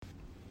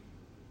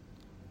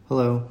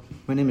Hello,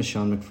 my name is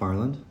Sean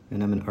McFarland,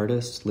 and I'm an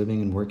artist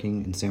living and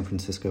working in San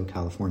Francisco,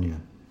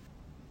 California.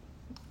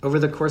 Over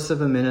the course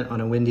of a minute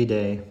on a windy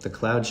day, the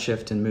clouds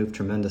shift and move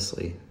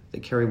tremendously. They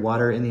carry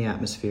water in the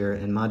atmosphere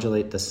and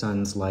modulate the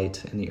sun's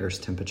light and the Earth's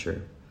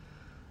temperature.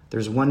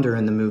 There's wonder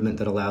in the movement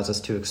that allows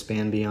us to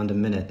expand beyond a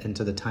minute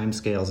into the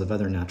timescales of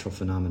other natural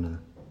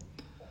phenomena.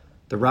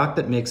 The rock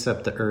that makes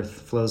up the Earth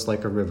flows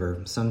like a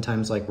river,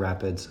 sometimes like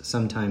rapids,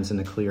 sometimes in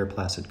a clear,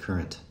 placid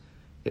current.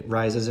 It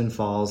rises and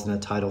falls in a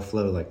tidal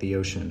flow like the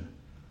ocean.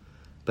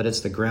 But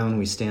it's the ground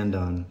we stand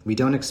on. We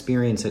don't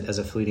experience it as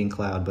a fleeting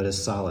cloud, but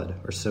as solid,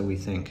 or so we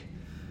think.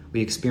 We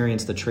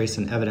experience the trace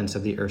and evidence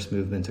of the Earth's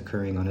movement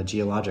occurring on a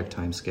geologic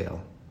timescale.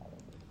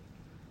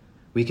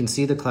 We can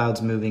see the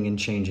clouds moving and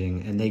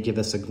changing, and they give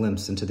us a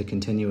glimpse into the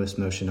continuous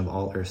motion of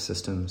all Earth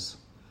systems.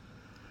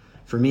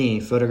 For me,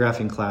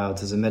 photographing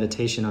clouds is a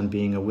meditation on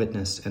being a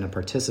witness and a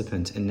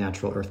participant in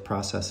natural Earth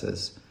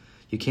processes.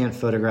 You can't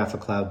photograph a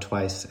cloud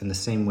twice in the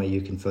same way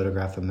you can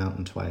photograph a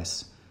mountain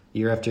twice.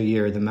 Year after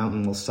year, the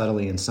mountain will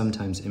subtly and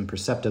sometimes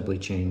imperceptibly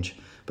change,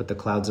 but the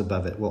clouds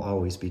above it will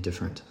always be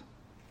different.